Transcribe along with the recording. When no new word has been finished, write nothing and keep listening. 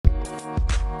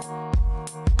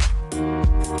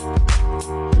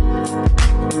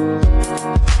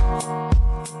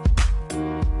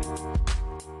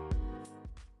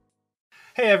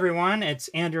everyone, it's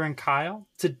Andrew and Kyle.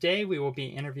 Today we will be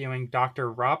interviewing Dr.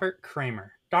 Robert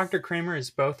Kramer. Dr. Kramer is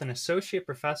both an associate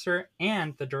professor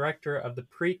and the director of the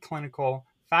preclinical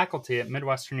faculty at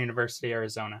Midwestern University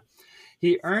Arizona.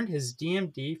 He earned his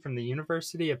DMD from the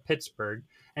University of Pittsburgh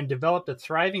and developed a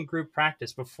thriving group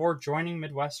practice before joining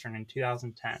Midwestern in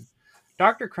 2010.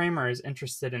 Dr. Kramer is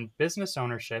interested in business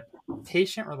ownership,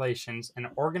 patient relations, and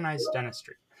organized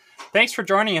dentistry. Thanks for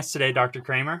joining us today, Dr.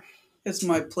 Kramer. It's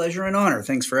my pleasure and honor.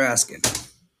 Thanks for asking.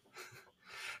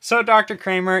 So, Dr.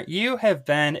 Kramer, you have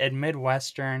been at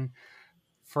Midwestern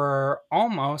for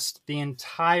almost the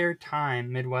entire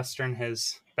time Midwestern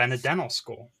has been a dental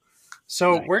school.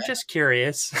 So, we're just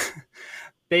curious,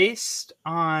 based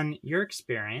on your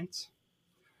experience,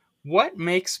 what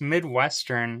makes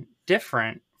Midwestern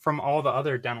different from all the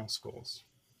other dental schools?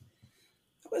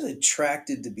 I was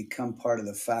attracted to become part of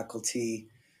the faculty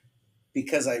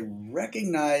because I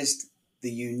recognized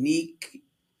the unique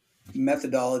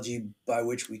methodology by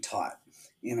which we taught.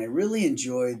 And I really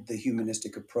enjoyed the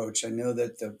humanistic approach. I know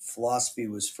that the philosophy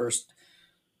was first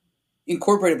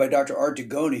incorporated by Dr. Art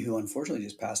Dugoni, who unfortunately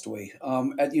just passed away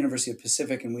at the University of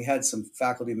Pacific. And we had some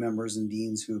faculty members and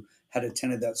deans who had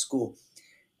attended that school.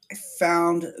 I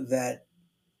found that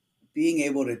being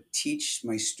able to teach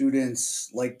my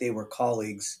students like they were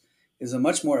colleagues is a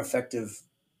much more effective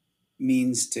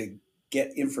means to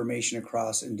get information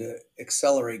across and to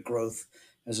accelerate growth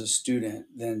as a student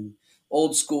than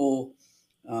old school,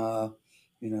 uh,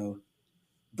 you know,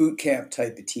 boot camp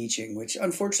type of teaching, which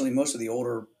unfortunately most of the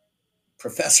older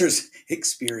professors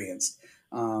experienced.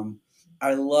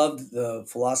 I loved the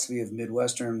philosophy of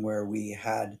Midwestern where we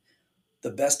had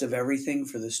the best of everything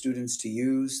for the students to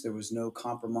use. There was no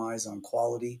compromise on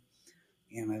quality.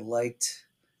 And I liked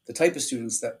the type of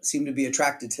students that seemed to be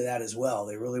attracted to that as well.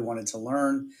 They really wanted to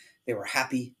learn. They were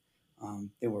happy.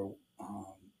 They were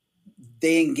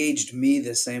they engaged me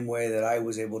the same way that I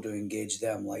was able to engage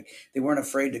them. Like they weren't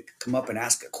afraid to come up and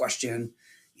ask a question,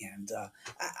 and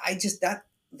I just that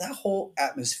whole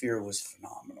atmosphere was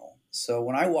phenomenal. So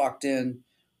when I walked in,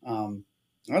 I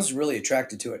was really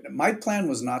attracted to it. My plan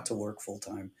was not to work full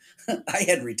time. I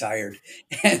had retired,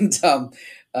 and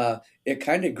it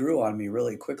kind of grew on me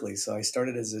really quickly. So I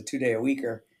started as a 2 day a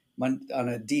weeker on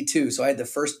a D2. So I had the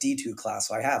first D2 class.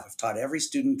 So I've taught every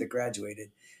student that graduated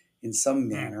in some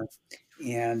manner,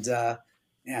 and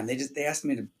man, they asked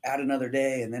me to add another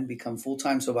day and then become full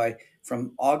time. So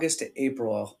from August to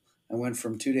April, I went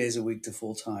from 2 days a week to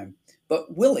full time,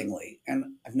 but willingly,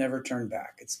 and I've never turned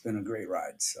back. It's been a great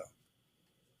ride.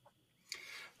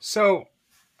 So,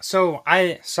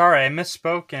 I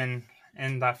misspoke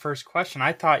in that first question.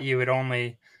 I thought you had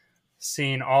only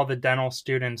seen all the dental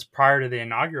students prior to the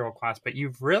inaugural class, but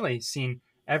you've really seen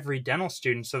every dental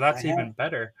student, so I that's have, even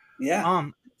better. yeah.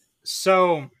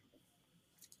 So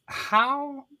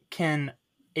how can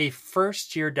a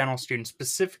first year dental student,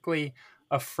 specifically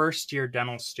a first year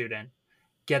dental student,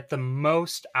 get the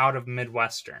most out of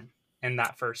Midwestern in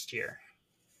that first year?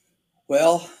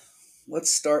 Well,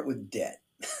 let's start with debt.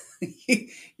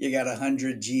 You got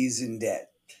 100 G's in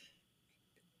debt.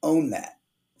 Own that.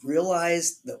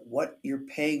 Realize that what you're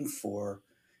paying for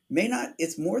may not,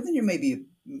 it's more than you maybe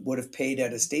would have paid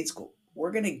at a state school.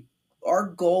 Our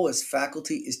goal as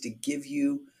faculty is to give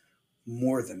you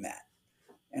more than that.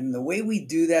 And the way we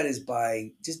do that is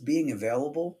by just being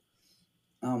available.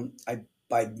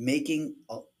 By making,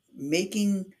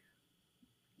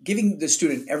 giving the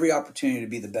student every opportunity to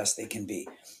be the best they can be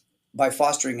by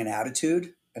fostering an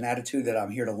attitude that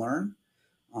I'm here to learn,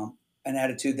 an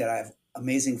attitude that I have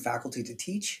amazing faculty to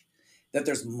teach, that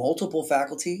there's multiple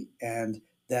faculty, and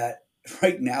that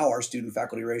right now our student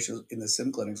faculty ratio in the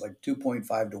sim clinic is like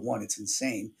 2.5 to 1. It's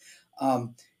insane.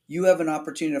 You have an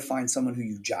opportunity to find someone who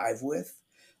you jive with.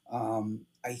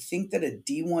 I think that a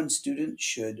D1 student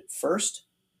should first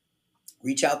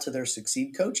reach out to their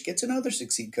Succeed coach, get to know their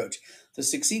Succeed coach. The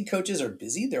Succeed coaches are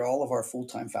busy. They're all of our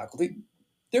full-time faculty.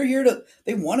 They're here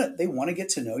they want to get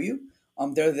to know you.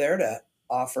 They're there to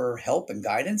offer help and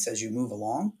guidance as you move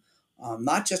along.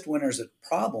 Not just when there's a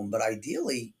problem, but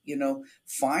ideally,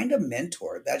 find a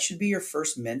mentor. That should be your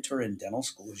first mentor in dental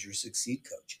school is your Succeed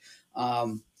coach.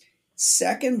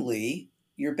 Secondly,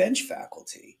 your bench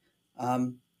faculty.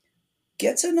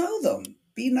 Get to know them.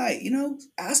 Be nice,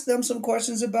 ask them some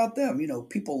questions about them.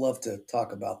 People love to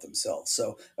talk about themselves.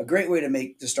 So a great way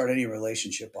to start any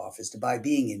relationship off is by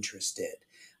being interested.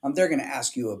 They're going to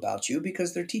ask you about you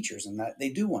because they're teachers and that they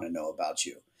do want to know about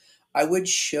you. I would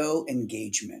show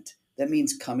engagement. That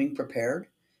means coming prepared.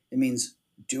 It means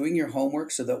doing your homework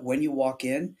so that when you walk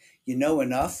in, you know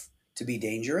enough to be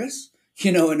dangerous.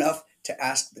 You know enough to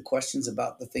ask the questions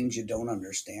about the things you don't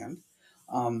understand.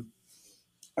 Um,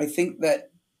 I think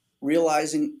that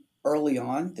realizing early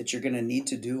on that you're going to need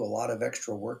to do a lot of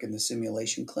extra work in the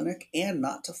simulation clinic and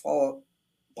not to fall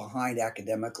behind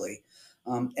academically.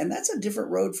 And that's a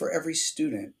different road for every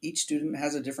student. Each student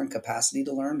has a different capacity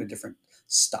to learn, a different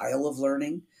style of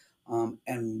learning.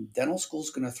 And dental school is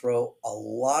going to throw a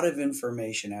lot of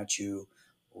information at you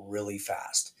really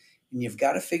fast. And you've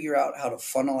got to figure out how to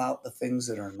funnel out the things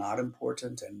that are not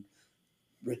important and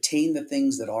retain the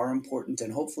things that are important.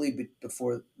 And hopefully,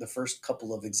 before the first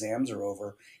couple of exams are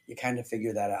over, you kind of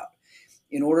figure that out.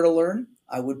 In order to learn,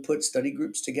 I would put study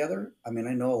groups together. I mean,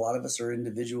 I know a lot of us are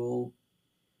individual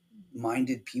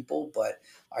minded people, but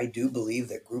I do believe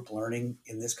that group learning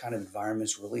in this kind of environment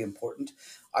is really important.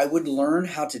 I would learn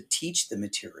how to teach the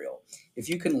material. If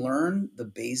you can learn the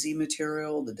BASI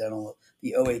material,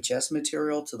 the OHS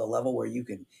material to the level where you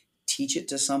can teach it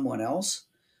to someone else,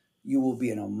 you will be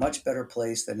in a much better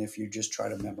place than if you just try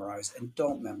to memorize. And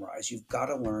don't memorize. You've got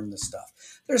to learn the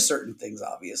stuff. There's certain things,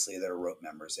 obviously, that are rote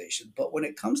memorization. But when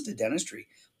it comes to dentistry,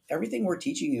 everything we're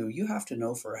teaching you, you have to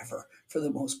know forever for the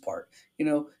most part.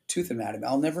 Tooth anatomy.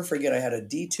 I'll never forget, I had a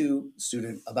D2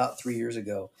 student about 3 years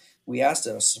ago. We asked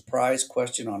a surprise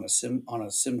question on a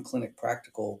sim clinic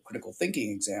practical critical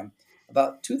thinking exam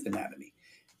about tooth anatomy.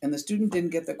 And the student didn't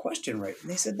get the question right. And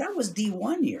they said, that was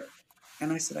D1 year.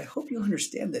 And I said, I hope you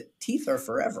understand that teeth are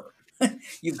forever.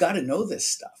 You've got to know this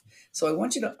stuff. So I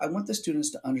want the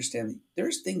students to understand that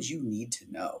there's things you need to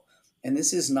know. And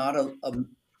this is not a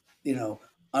you know,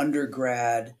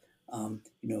 undergrad,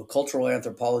 cultural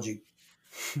anthropology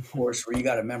course where you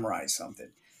got to memorize something.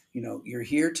 You're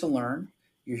here to learn.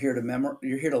 You're here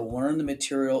to learn the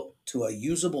material to a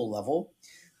usable level,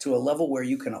 to a level where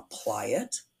you can apply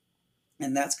it,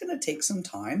 and that's going to take some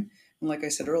time. And like I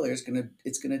said earlier, it's going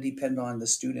to depend on the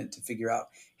student to figure out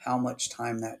how much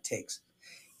time that takes.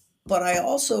 But I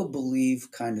also believe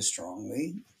kind of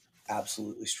strongly,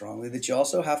 absolutely strongly, that you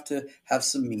also have to have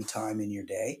some me time in your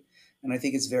day. And I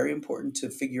think it's very important to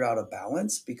figure out a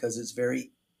balance because it's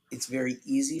very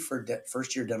easy for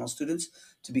first year dental students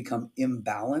to become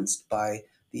imbalanced by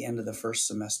the end of the first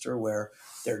semester where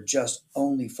they're just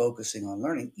only focusing on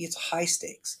learning. It's high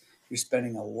stakes. You're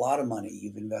spending a lot of money.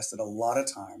 You've invested a lot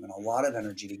of time and a lot of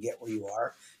energy to get where you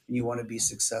are, and you want to be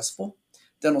successful.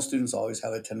 Dental students always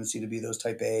have a tendency to be those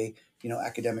type A,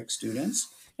 academic students.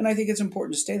 And I think it's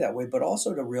important to stay that way, but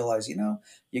also to realize,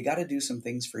 you got to do some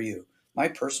things for you. My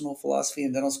personal philosophy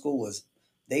in dental school was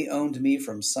they owned me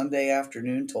from Sunday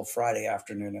afternoon till Friday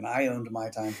afternoon, and I owned my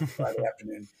time from Friday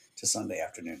afternoon to Sunday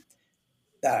afternoon.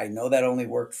 That I know that only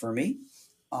worked for me,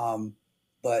 um,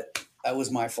 but that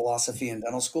was my philosophy in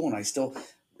dental school, and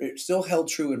it still held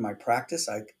true in my practice.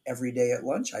 Every day at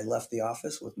lunch, I left the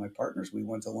office with my partners. We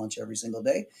went to lunch every single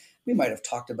day. We might have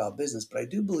talked about business, but I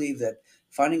do believe that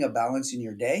finding a balance in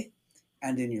your day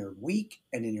and in your week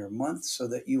and in your month, so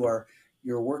that you're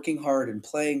working hard and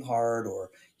playing hard,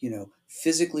 or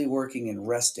physically working and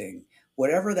resting,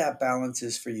 whatever that balance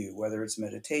is for you, whether it's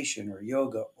meditation or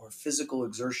yoga or physical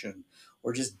exertion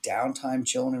or just downtime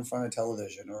chilling in front of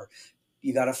television, or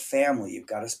you got a family, you've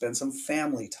got to spend some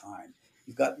family time,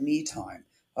 you've got me time,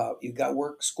 you've got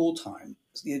work, school time.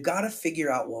 You've got to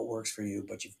figure out what works for you,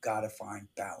 but you've got to find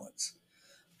balance.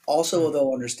 Also,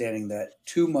 though, understanding that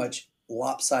too much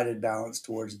lopsided balance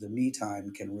towards the me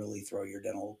time can really throw your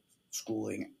dental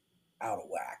schooling out of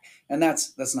whack, and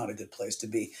that's not a good place to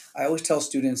be. I always tell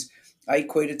students I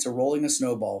equate it to rolling a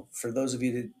snowball. For those of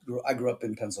you I grew up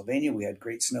in Pennsylvania. We had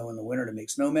great snow in the winter to make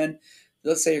snowmen.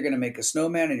 Let's say you're going to make a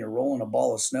snowman and you're rolling a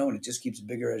ball of snow and it just keeps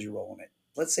bigger as you're rolling it.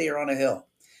 Let's say you're on a hill.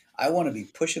 I want to be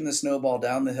pushing the snowball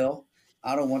down the hill.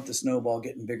 I don't want the snowball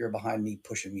getting bigger behind me,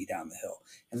 pushing me down the hill.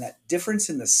 And that difference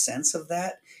in the sense of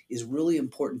that is really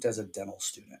important as a dental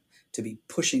student, to be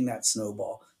pushing that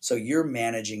snowball. So you're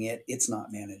managing it, it's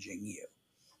not managing you.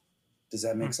 Does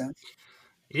that make sense?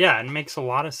 Yeah, it makes a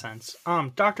lot of sense.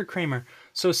 Dr. Kramer,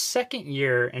 so second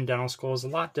year in dental school is a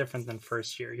lot different than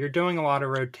first year. You're doing a lot of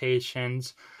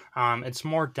rotations. It's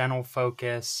more dental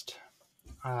focused,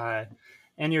 uh,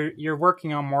 and you're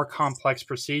working on more complex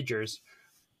procedures.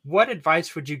 What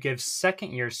advice would you give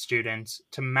second year students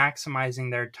to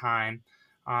maximizing their time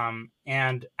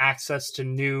and access to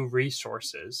new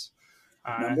resources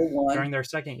Number one, during their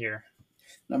second year?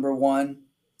 number one,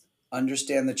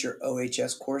 understand that your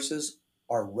OHS courses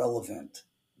are relevant.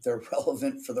 They're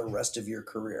relevant for the rest of your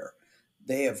career.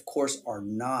 They, of course, are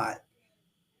not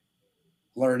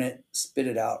learn it, spit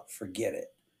it out, forget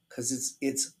it, because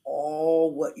it's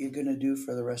all what you're going to do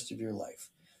for the rest of your life.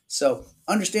 So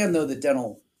understand though that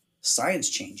dental science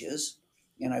changes,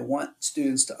 and I want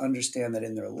students to understand that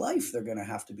in their life they're going to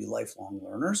have to be lifelong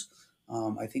learners.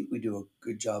 I think we do a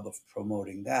good job of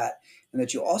promoting that, and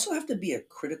that you also have to be a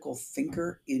critical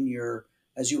thinker in your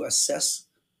as you assess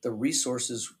the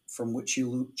resources from which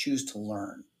you choose to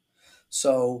learn.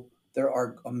 So there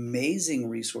are amazing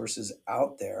resources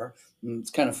out there. And it's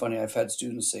kind of funny. I've had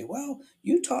students say, "Well,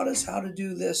 you taught us how to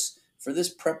do this for this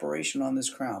preparation on this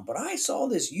crown, but I saw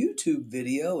this YouTube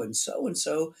video and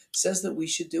so says that we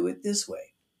should do it this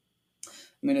way."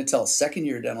 I'm going to tell second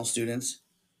year dental students,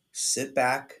 sit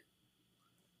back,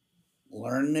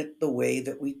 learn it the way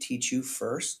that we teach you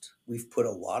first. We've put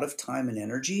a lot of time and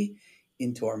energy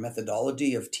into our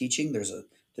methodology of teaching. There's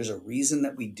a reason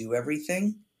that we do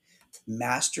everything.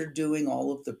 Master doing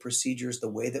all of the procedures the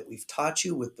way that we've taught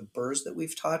you with the burrs that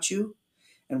we've taught you.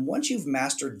 And once you've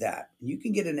mastered that, and you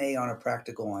can get an A on a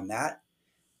practical on that,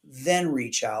 then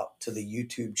reach out to the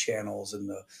YouTube channels and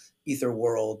the ether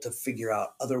world to figure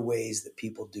out other ways that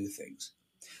people do things.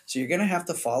 So you're going to have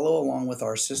to follow along with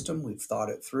our system. We've thought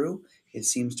it through. It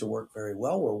seems to work very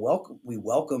well. We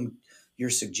welcome your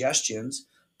suggestions,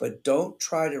 but don't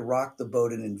try to rock the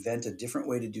boat and invent a different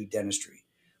way to do dentistry.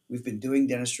 We've been doing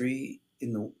dentistry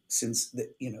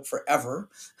forever.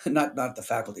 Not the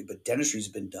faculty, but dentistry's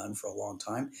been done for a long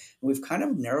time. And we've kind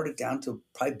of narrowed it down to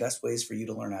probably best ways for you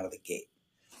to learn out of the gate.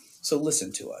 So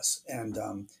listen to us and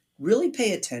really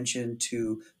pay attention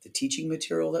to the teaching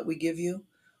material that we give you.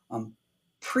 Um,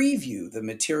 Preview the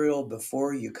material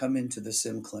before you come into the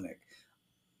sim clinic.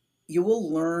 You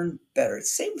will learn better.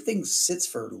 Same thing sits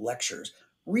for lectures.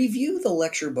 Review the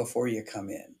lecture before you come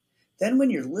in. Then when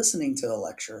you're listening to the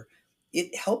lecture,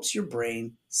 it helps your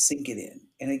brain sink it in.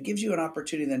 And it gives you an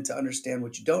opportunity then to understand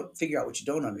what you don't, figure out what you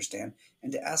don't understand,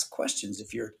 and to ask questions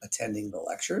if you're attending the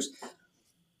lectures.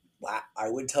 I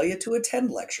would tell you to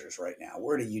attend lectures right now.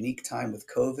 We're at a unique time with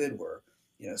COVID where,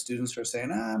 students are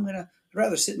saying, I'd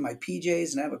rather sit in my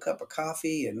PJs and have a cup of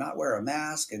coffee and not wear a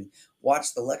mask and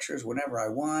watch the lectures whenever I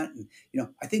want. And,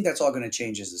 I think that's all going to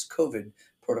change as this COVID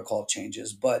protocol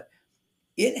changes, but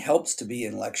it helps to be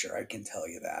in lecture. I can tell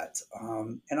you that.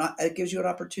 It gives you an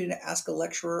opportunity to ask a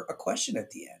lecturer a question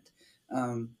at the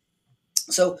end.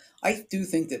 So I do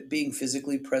think that being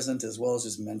physically present as well as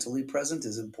just mentally present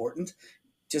is important.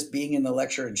 Just being in the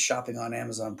lecture and shopping on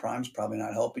Amazon Prime is probably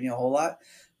not helping you a whole lot.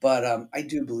 But I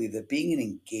do believe that being an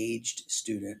engaged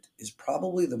student is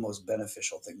probably the most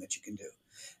beneficial thing that you can do.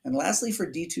 And lastly, for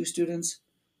D2 students,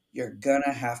 you're going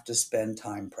to have to spend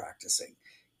time practicing.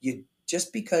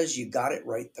 Just because you got it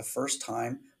right the first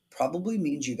time probably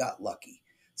means you got lucky.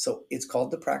 So it's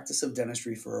called the practice of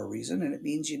dentistry for a reason, and it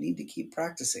means you need to keep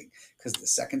practicing because the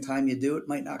second time you do it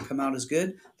might not come out as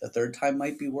good. The third time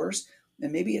might be worse.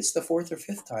 And maybe it's the fourth or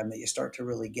fifth time that you start to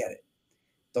really get it.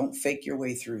 Don't fake your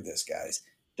way through this, guys.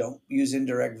 Don't use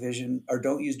indirect vision or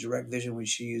don't use direct vision when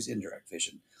you use indirect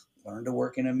vision. Learn to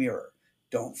work in a mirror.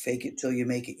 Don't fake it till you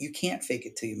make it. You can't fake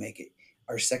it till you make it.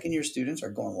 Our second year students are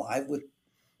going live with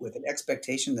an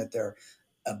expectation that they're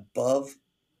above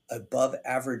above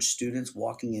average students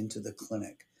walking into the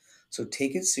clinic. So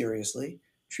take it seriously.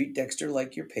 Treat Dexter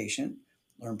like your patient.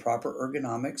 Learn proper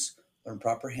ergonomics. Learn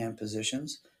proper hand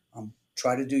positions.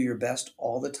 Try to do your best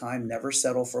all the time. Never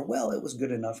settle for, well, it was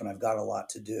good enough and I've got a lot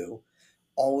to do.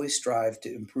 Always strive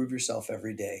to improve yourself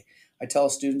every day. I tell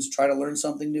students, try to learn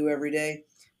something new every day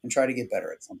and try to get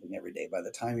better at something every day. By the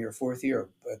time you're fourth year or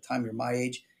by the time you're my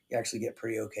age, you actually get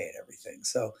pretty okay at everything.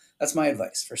 So that's my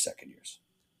advice for second years.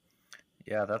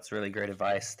 Yeah, that's really great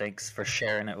advice. Thanks for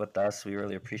sharing it with us. We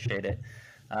really appreciate it.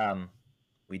 Um,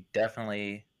 we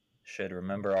definitely should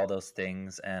remember all those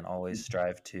things and always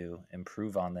strive to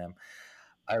improve on them.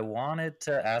 I wanted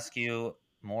to ask you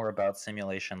more about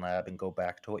Simulation Lab and go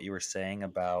back to what you were saying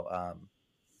about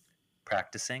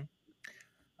practicing.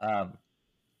 Um,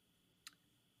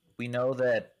 we know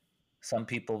that some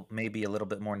people may be a little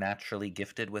bit more naturally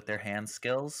gifted with their hand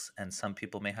skills, and some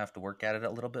people may have to work at it a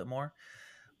little bit more.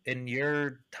 In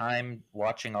your time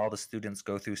watching all the students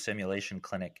go through simulation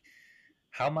clinic,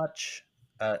 how much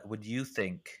would you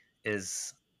think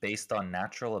is based on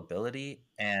natural ability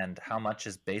and how much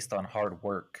is based on hard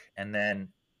work? And then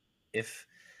if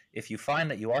if you find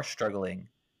that you are struggling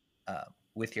uh,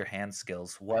 with your hand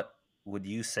skills, what would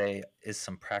you say is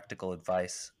some practical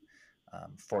advice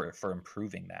for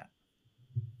improving that?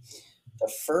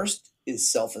 The first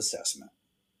is self assessment.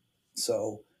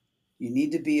 So you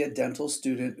need to be a dental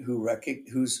student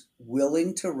who's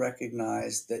willing to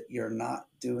recognize that you're not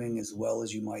doing as well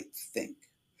as you might think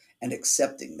and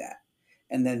accepting that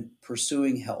and then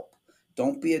pursuing help.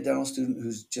 Don't be a dental student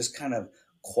who's just kind of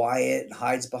quiet,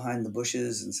 hides behind the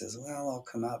bushes and says, well, I'll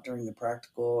come out during the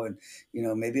practical and,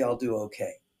 maybe I'll do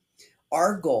okay.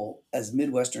 Our goal as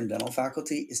Midwestern dental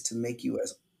faculty is to make you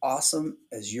as awesome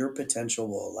as your potential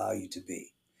will allow you to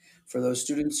be. For those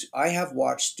students, I have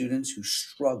watched students who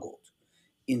struggled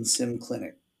in sim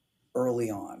clinic early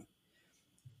on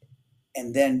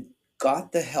and then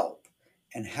got the help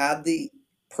and had the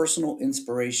personal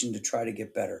inspiration to try to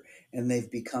get better. And they've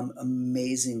become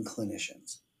amazing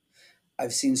clinicians.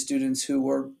 I've seen students who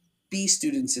were B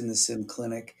students in the sim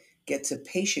clinic get to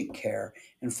patient care.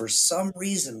 And for some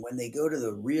reason, when they go to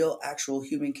the real, actual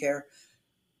human care,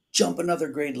 jump another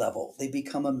grade level. They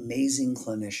become amazing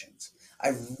clinicians.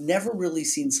 I've never really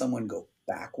seen someone go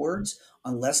backwards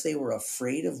unless they were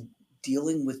afraid of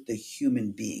dealing with the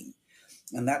human being.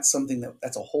 And that's something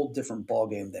that's a whole different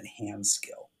ballgame than hand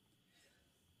skill.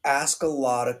 Ask a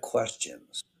lot of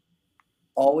questions.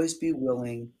 Always be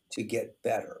willing to get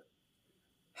better.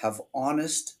 Have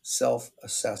honest self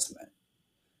assessment.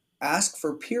 Ask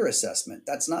for peer assessment.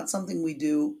 That's not something we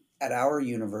do at our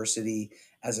university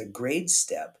as a grade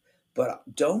step, but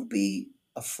don't be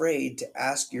afraid to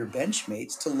ask your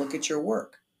benchmates to look at your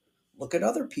work. Look at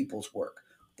other people's work.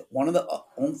 One of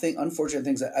the unfortunate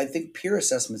things that I think peer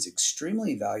assessment is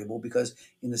extremely valuable because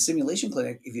in the simulation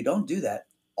clinic, if you don't do that,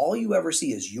 all you ever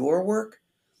see is your work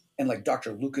and like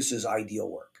Dr. Lucas's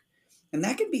ideal work. And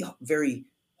that can be very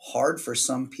hard for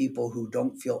some people who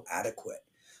don't feel adequate.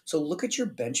 So look at your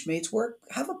benchmates' work,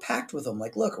 have a pact with them.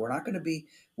 Like, look, we're not going to be,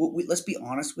 let's be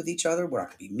honest with each other. We're not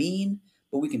going to be mean,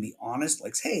 but we can be honest.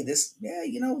 Like, hey, this, yeah,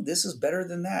 this is better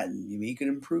than that. And you can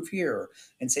improve here.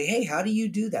 And say, hey, how do you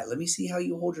do that? Let me see how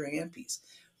you hold your handpiece.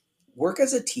 Work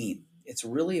as a team. It's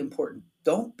really important.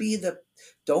 Don't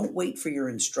wait for your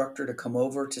instructor to come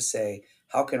over to say,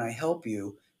 how can I help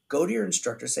you? Go to your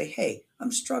instructor, say, hey,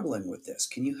 I'm struggling with this.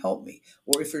 Can you help me?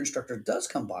 Or if your instructor does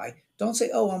come by, don't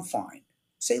say, oh, I'm fine.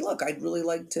 Say, look, I'd really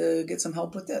like to get some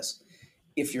help with this.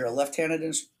 If you're a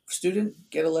left-handed student,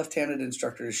 get a left-handed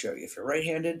instructor to show you. If you're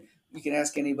right-handed, you can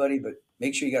ask anybody, but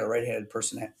make sure you got a right-handed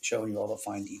person showing you all the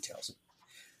fine details.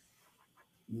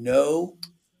 Know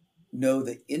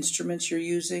the instruments you're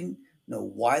using, know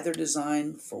why they're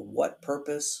designed, for what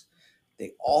purpose.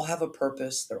 They all have a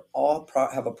purpose. They're all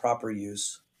have a proper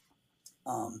use.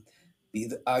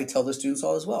 I tell the students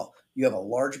all as well. You have a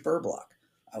large burr block.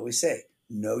 I always say,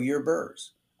 know your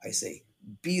burrs. I say,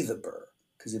 be the burr,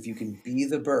 because if you can be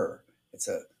the burr,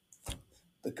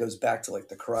 that goes back to like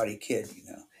the Karate Kid.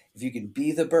 If you can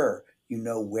be the burr, you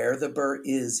know where the burr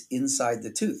is inside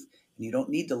the tooth, and you don't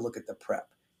need to look at the prep.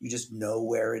 You just know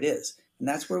where it is, and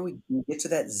that's where we get to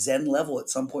that Zen level at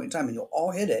some point in time, and you'll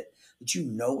all hit it, that you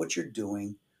know what you're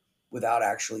doing without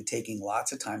actually taking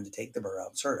lots of time to take the burr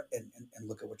out and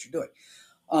look at what you're doing.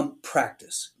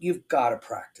 Practice. You've got to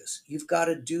practice. You've got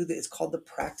to do that. It's called the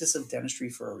practice of dentistry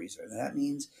for a reason. And that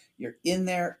means you're in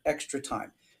there extra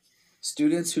time.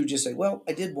 Students who just say, well,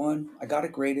 I did one, I got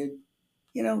it graded,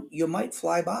 you might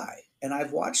fly by. And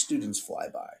I've watched students fly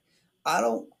by.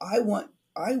 I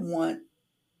want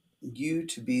you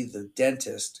to be the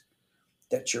dentist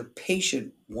that your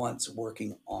patient wants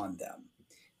working on them.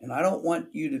 And I don't want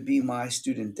you to be my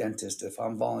student dentist if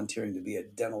I'm volunteering to be a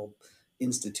dental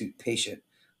institute patient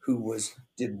who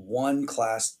did one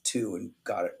class 2 and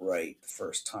got it right the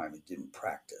first time and didn't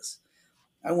practice.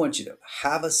 I want you to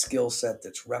have a skill set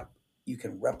you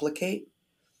can replicate,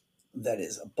 that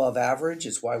is above average.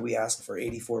 It's why we ask for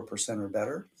 84% or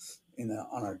better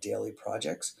on our daily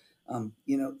projects.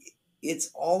 It's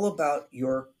all about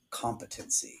your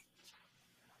competency.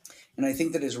 And I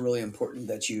think that is really important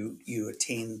that you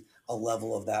attain a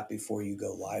level of that before you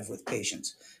go live with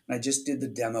patients. And I just did the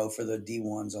demo for the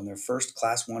D1s on their first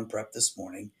class 1 prep this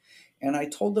morning. And I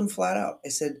told them flat out, I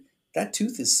said, that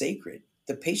tooth is sacred.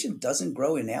 The patient doesn't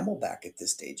grow enamel back at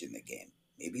this stage in the game.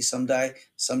 Maybe someday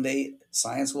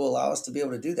science will allow us to be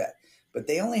able to do that. But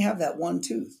they only have that one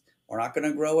tooth. We're not going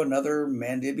to grow another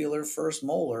mandibular first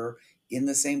molar in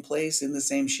the same place, in the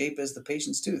same shape as the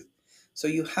patient's tooth. So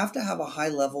you have to have a high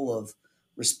level of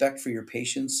respect for your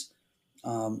patient's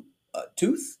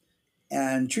tooth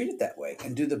and treat it that way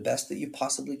and do the best that you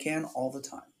possibly can all the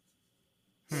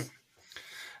time.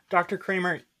 Dr.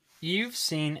 Kramer, you've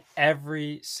seen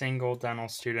every single dental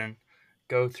student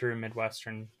go through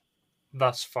Midwestern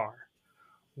thus far.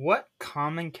 What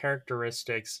common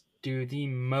characteristics do the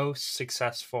most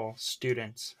successful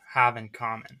students have in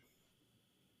common?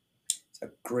 It's a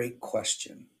great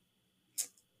question.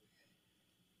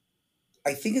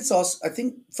 I think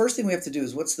first thing we have to do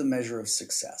is, what's the measure of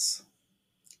success?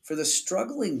 For the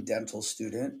struggling dental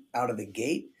student out of the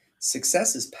gate,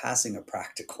 success is passing a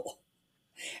practical.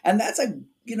 And that's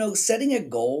setting a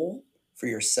goal for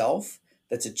yourself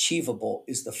that's achievable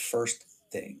is the first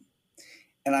thing.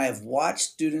 And I have watched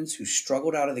students who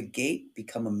struggled out of the gate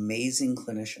become amazing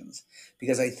clinicians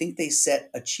because I think they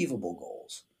set achievable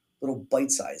goals, little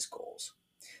bite sized goals.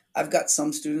 I've got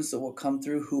some students that will come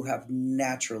through who have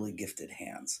naturally gifted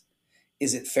hands.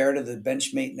 Is it fair to the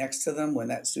benchmate next to them when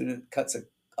that student cuts a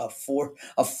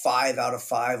 5 out of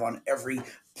 5 on every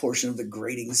portion of the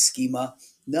grading schema?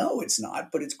 No, it's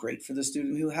not, but it's great for the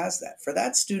student who has that. For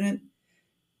that student,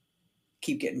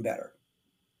 keep getting better,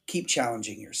 keep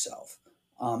challenging yourself,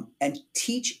 and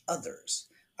teach others.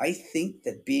 I think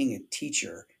that being a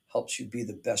teacher helps you be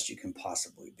the best you can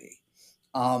possibly be.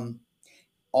 Um,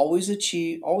 always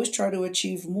try to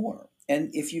achieve more. And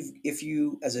if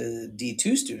you as a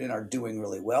D2 student are doing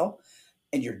really well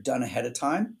and you're done ahead of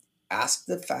time, ask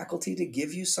the faculty to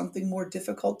give you something more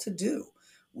difficult to do.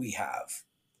 We have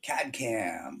CAD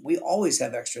CAM. We always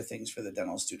have extra things for the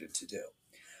dental student to do.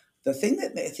 The thing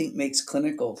that I think makes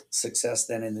clinical success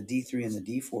then in the D3 and the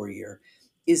D4 year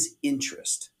is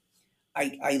interest.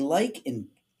 I like and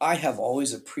I have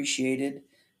always appreciated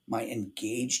my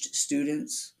engaged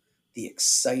students, the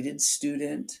excited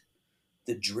student,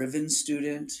 the driven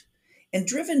student. And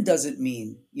driven doesn't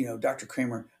mean, Dr.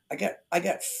 Kramer, I got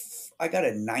a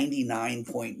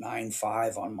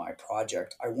 99.95 on my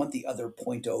project. I want the other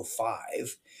point oh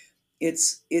 0.05.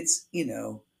 It's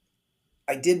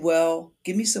I did well.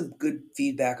 Give me some good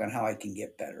feedback on how I can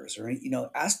get better. Or,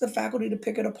 ask the faculty to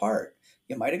pick it apart.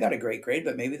 You might have got a great grade,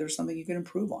 but maybe there's something you can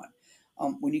improve on.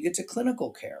 When you get to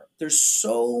clinical care, there's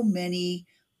so many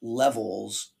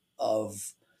levels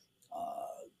of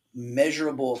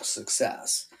measurable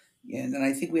success. And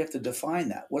I think we have to define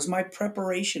that. Was my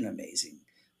preparation amazing?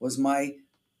 Was my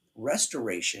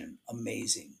restoration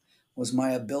amazing? Was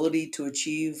my ability to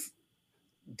achieve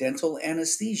dental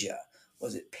anesthesia?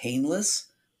 Was it painless?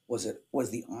 Was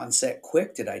the onset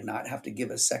quick? Did I not have to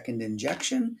give a second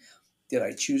injection? Did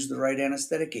I choose the right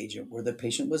anesthetic agent where the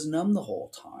patient was numb the whole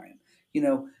time?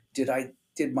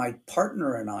 Did my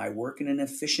partner and I work in an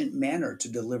efficient manner to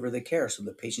deliver the care so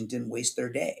the patient didn't waste their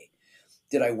day?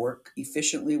 Did I work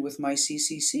efficiently with my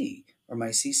CCC or my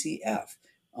CCF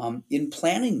in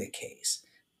planning the case?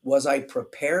 Was I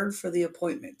prepared for the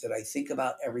appointment? Did I think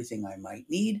about everything I might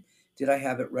need? Did I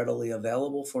have it readily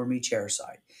available for me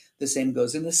chairside? The same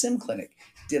goes in the sim clinic.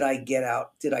 Did I get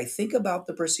out? Did I think about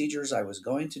the procedures I was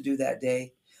going to do that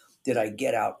day? Did I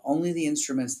get out only the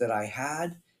instruments that I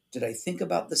had? Did I think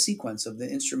about the sequence of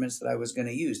the instruments that I was going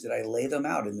to use? Did I lay them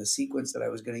out in the sequence that I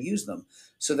was going to use them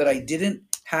so that I didn't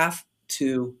have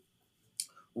to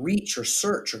reach or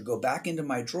search or go back into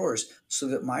my drawers so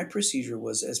that my procedure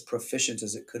was as proficient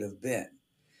as it could have been?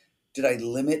 Did I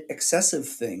limit excessive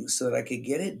things so that I could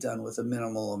get it done with a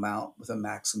minimal amount, with a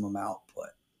maximum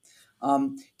output?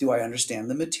 Do I understand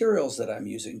the materials that I'm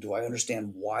using? Do I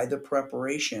understand why the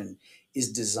preparation is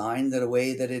designed the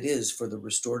way that it is for the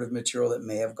restorative material that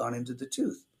may have gone into the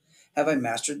tooth? Have I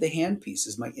mastered the handpiece?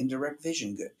 Is my indirect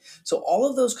vision good? So all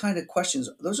of those kind of questions,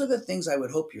 those are the things I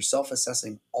would hope you're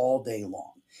self-assessing all day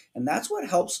long. And that's what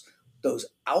helps those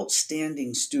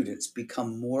outstanding students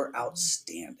become more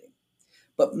outstanding.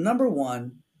 But number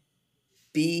one,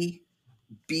 be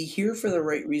be here for the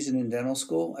right reason in dental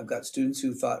school. I've got students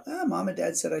who thought, mom and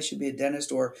dad said I should be a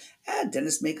dentist, or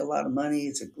dentists make a lot of money.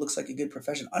 It looks like a good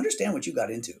profession. Understand what you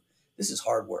got into. This is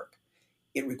hard work.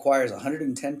 It requires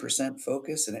 110%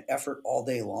 focus and effort all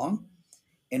day long.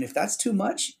 And if that's too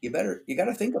much, you got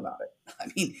to think about it. I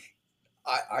mean,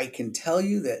 I can tell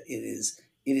you that it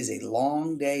is a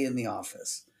long day in the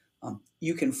office.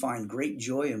 You can find great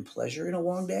joy and pleasure in a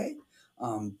long day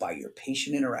by your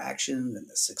patient interaction and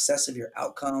the success of your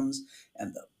outcomes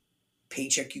and the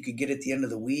paycheck you could get at the end of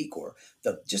the week, or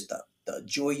the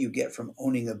joy you get from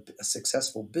owning a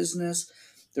successful business.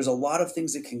 There's a lot of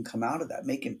things that can come out of that,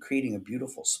 creating a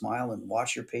beautiful smile and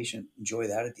watch your patient enjoy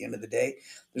that at the end of the day.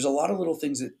 There's a lot of little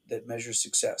things that measure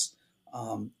success.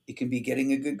 It can be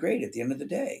getting a good grade at the end of the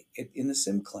day in the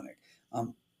sim clinic.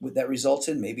 That results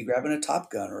in maybe grabbing a Top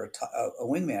Gun or a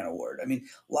Wingman award. I mean,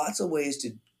 lots of ways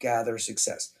to gather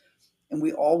success, and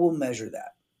we all will measure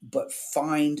that. But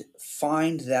find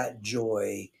that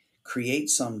joy, create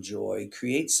some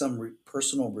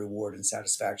personal reward and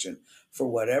satisfaction for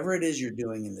whatever it is you're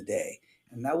doing in the day,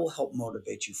 and that will help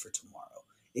motivate you for tomorrow.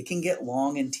 It can get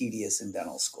long and tedious in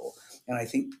dental school, and I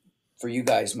think for you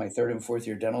guys, my third and fourth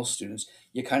year dental students,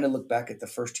 you kind of look back at the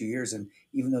first 2 years, and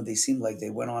even though they seemed like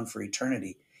they went on for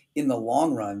eternity, in the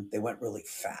long run, they went really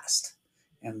fast.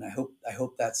 And I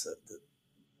hope that's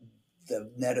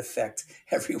the net effect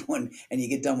everyone, and you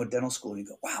get done with dental school and you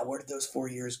go, wow, where did those 4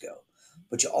 years go?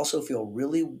 But you also feel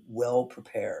really well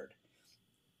prepared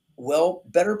well,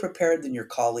 better prepared than your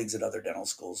colleagues at other dental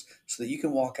schools so that you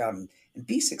can walk out and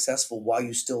be successful while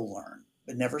you still learn,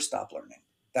 but never stop learning.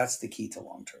 That's the key to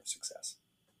long-term success.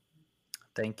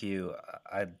 Thank you.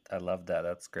 I love that.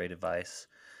 That's great advice.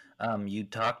 You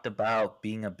talked about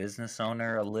being a business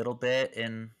owner a little bit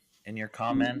in your Mhm.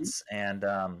 comments, and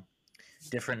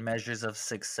different measures of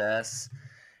success.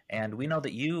 And we know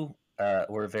that you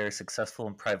were very successful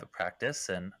in private practice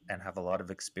and have a lot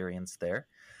of experience there.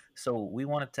 So we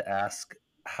wanted to ask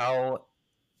how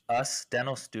us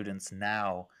dental students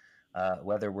now,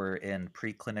 whether we're in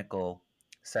preclinical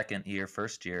second year,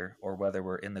 first year, or whether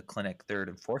we're in the clinic third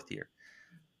and fourth year,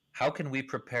 how can we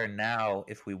prepare now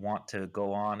if we want to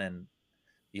go on and,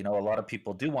 a lot of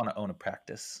people do want to own a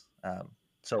practice.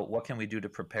 So what can we do to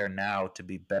prepare now to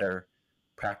be better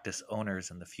practice owners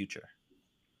in the future?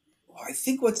 I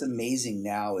think what's amazing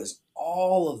now is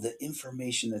all of the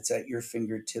information that's at your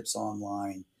fingertips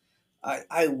online.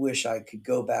 I wish I could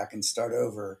go back and start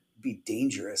over. It'd be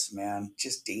dangerous, man.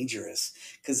 Just dangerous.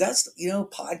 Because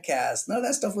podcasts, none of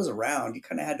that stuff was around. You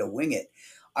kind of had to wing it.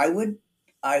 I would,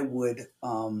 I would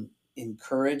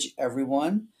encourage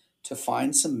everyone to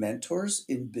find some mentors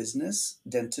in business,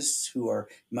 dentists who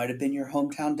might have been your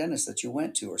hometown dentist that you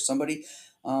went to, or someone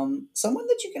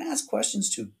that you can ask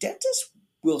questions to. Dentists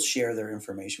will share their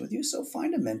information with you. So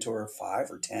find a mentor of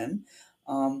 5 or 10.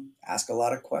 Ask a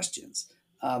lot of questions.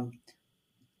 Um,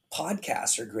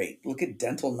 Podcasts are great. Look at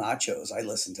Dental Nachos. I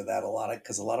listen to that a lot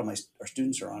because a lot of our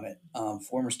students are on it,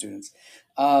 former students.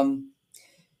 Um,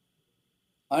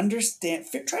 Try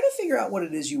to figure out what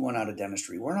it is you want out of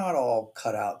dentistry. We're not all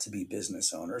cut out to be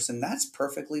business owners, and that's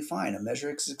perfectly fine. A measure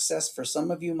of success for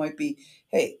some of you might be,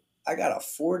 hey, I got a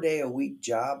 4 day a week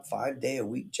job, 5 day a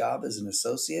week job as an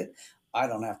associate. I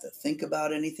don't have to think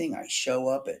about anything. I show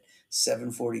up at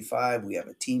 7:45. We have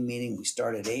a team meeting. We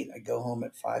start at 8. I go home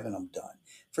at 5 and I'm done.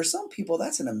 For some people,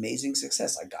 that's an amazing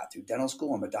success. I got through dental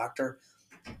school. I'm a doctor.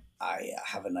 I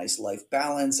have a nice life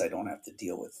balance. I don't have to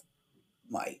deal with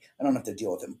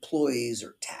employees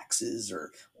or taxes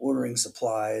or ordering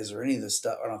supplies or any of this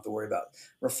stuff. I don't have to worry about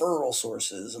referral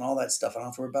sources and all that stuff. I don't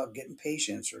have to worry about getting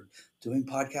patients or doing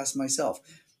podcasts myself,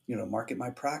 market my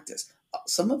practice.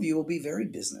 Some of you will be very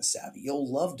business savvy. You'll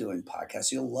love doing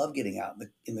podcasts. You'll love getting out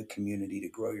in the community to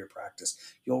grow your practice.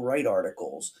 You'll write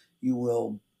articles. You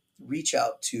will reach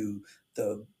out to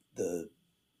the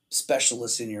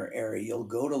specialists in your area. You'll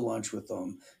go to lunch with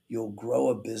them. You'll grow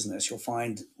a business. You'll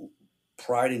find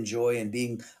pride and joy in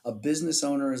being a business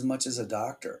owner as much as a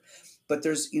doctor. But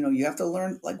you have to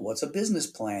learn, like, what's a business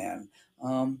plan?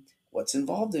 What's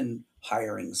involved in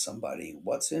hiring somebody?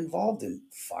 What's involved in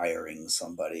firing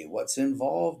somebody? What's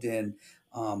involved in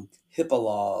HIPAA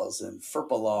laws and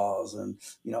FERPA laws and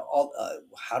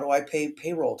how do I pay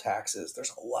payroll taxes?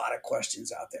 There's a lot of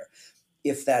questions out there.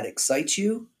 If that excites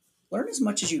you, learn as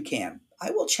much as you can.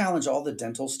 I will challenge all the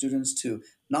dental students to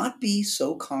not be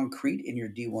so concrete in your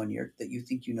D1 year that you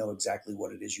think you know exactly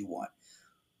what it is you want.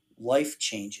 Life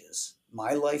changes.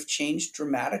 My life changed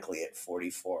dramatically at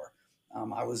 44.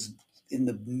 I was in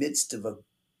the midst of a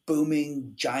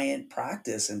booming giant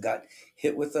practice and got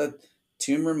hit with a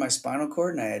tumor in my spinal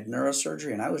cord, and I had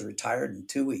neurosurgery, and I was retired in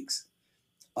 2 weeks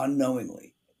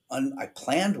unknowingly. I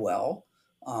planned well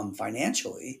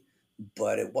financially,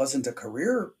 but it wasn't a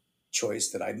career choice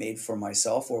that I made for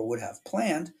myself or would have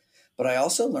planned. But I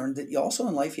also learned that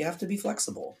in life you have to be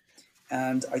flexible,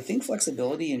 and I think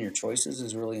flexibility in your choices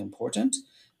is really important.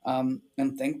 And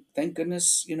thank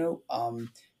goodness,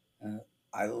 uh,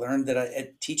 I learned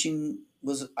that teaching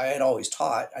was I had always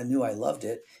taught. I knew I loved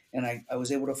it, and I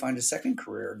was able to find a second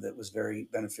career that was very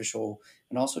beneficial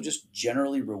and also just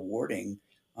generally rewarding,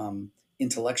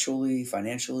 intellectually,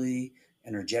 financially,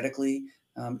 energetically,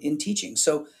 in teaching.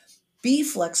 So be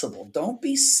flexible. Don't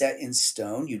be set in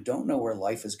stone. You don't know where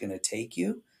life is going to take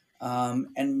you,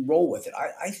 and roll with it.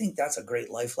 I think that's a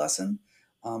great life lesson.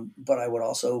 But I would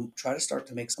also try to start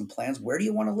to make some plans. Where do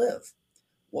you want to live?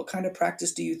 What kind of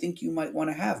practice do you think you might want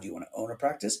to have? Do you want to own a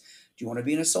practice? Do you want to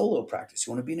be in a solo practice?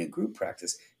 Do you want to be in a group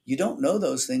practice? You don't know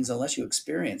those things unless you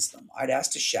experience them. I'd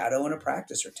ask to shadow in a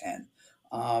practice or 10.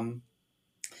 Um,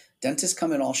 Dentists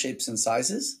come in all shapes and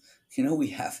sizes. We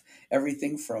have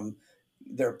everything from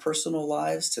their personal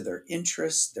lives to their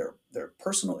interests, their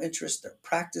personal interests, their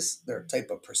practice, their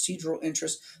type of procedural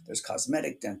interest. There's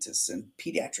cosmetic dentists and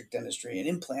pediatric dentistry and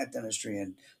implant dentistry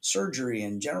and surgery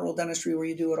and general dentistry where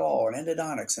you do it all, and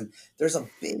endodontics. And there's a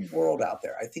big world out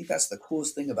there. I think that's the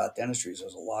coolest thing about dentistry is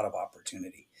there's a lot of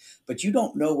opportunity. But you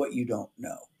don't know what you don't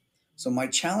know. So my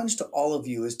challenge to all of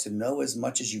you is to know as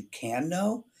much as you can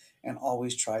know and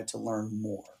always try to learn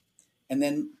more. And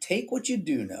then take what you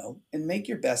do know and make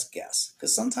your best guess.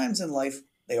 Because sometimes in life,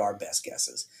 they are best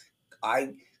guesses.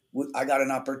 I got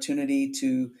an opportunity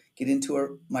to get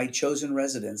into my chosen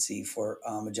residency for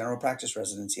a general practice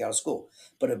residency out of school,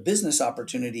 but a business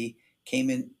opportunity came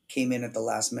in at the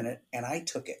last minute, and I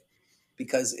took it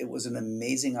because it was an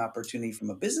amazing opportunity from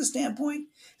a business standpoint,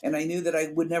 and I knew that I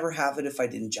would never have it if I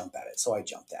didn't jump at it. So I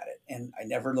jumped at it, and I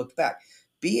never looked back.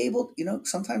 Be able,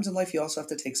 sometimes in life you also have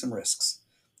to take some risks.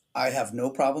 I have no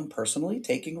problem personally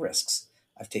taking risks.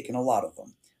 I've taken a lot of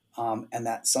them. And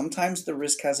that sometimes the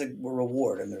risk has a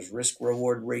reward, and there's risk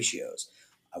reward ratios.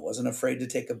 I wasn't afraid to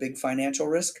take a big financial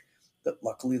risk, but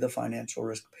luckily the financial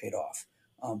risk paid off.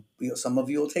 Some of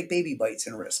you will take baby bites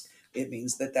in risk. It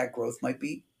means that growth might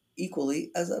be equally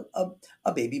as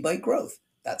a baby bite growth.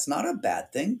 That's not a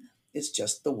bad thing. It's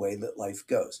just the way that life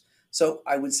goes. So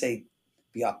I would say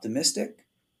be optimistic,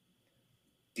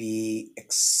 be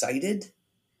excited,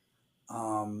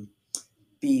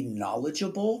 be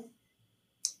knowledgeable,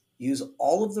 use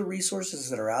all of the resources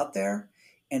that are out there,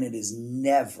 and it is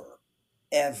never,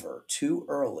 ever too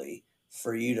early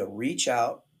for you to reach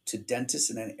out to dentists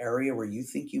in an area where you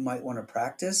think you might want to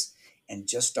practice and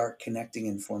just start connecting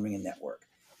and forming a network.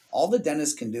 All the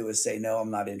dentist can do is say, no,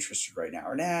 I'm not interested right now.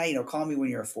 Or, nah, call me when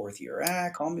you're a fourth year.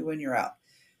 Call me when you're out.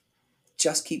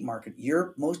 Just keep marketing.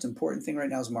 Your most important thing right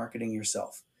now is marketing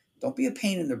yourself. Don't be a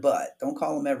pain in their butt. Don't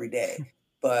call them every day.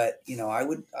 But, I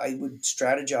would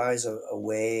strategize a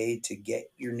way to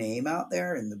get your name out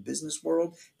there in the business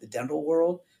world, the dental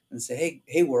world, and say,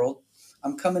 hey, world,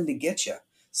 I'm coming to get you.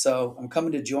 So I'm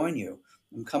coming to join you.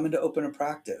 I'm coming to open a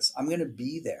practice. I'm going to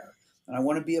be there, and I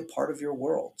want to be a part of your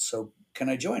world. So can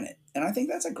I join it? And I think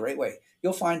that's a great way.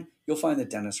 You'll find that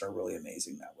dentists are really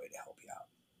amazing that way to help you out.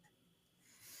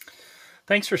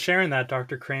 Thanks for sharing that,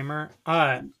 Dr. Kramer.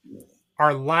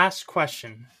 Our last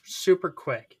question, super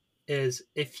quick, is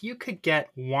if you could get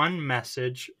one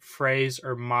message, phrase,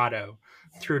 or motto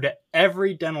through to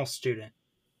every dental student,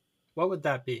 what would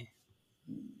that be?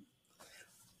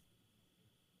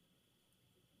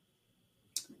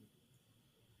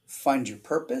 Find your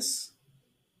purpose,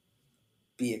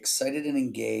 be excited and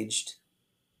engaged,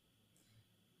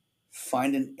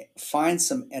 find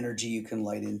some energy you can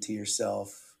light into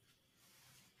yourself,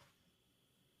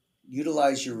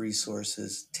 utilize your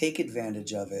resources, take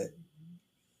advantage of it,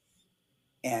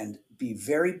 and be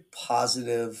very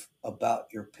positive about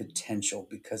your potential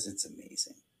because it's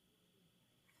amazing.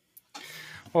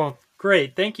 Well,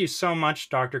 great. Thank you so much,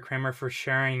 Dr. Kramer, for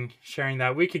sharing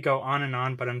that. We could go on and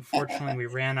on, but unfortunately we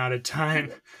ran out of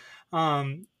time.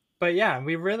 But yeah,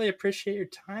 we really appreciate your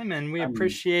time, and we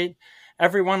appreciate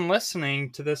everyone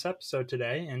listening to this episode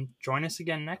today. And join us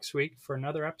again next week for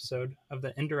another episode of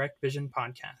the Indirect Vision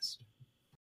Podcast.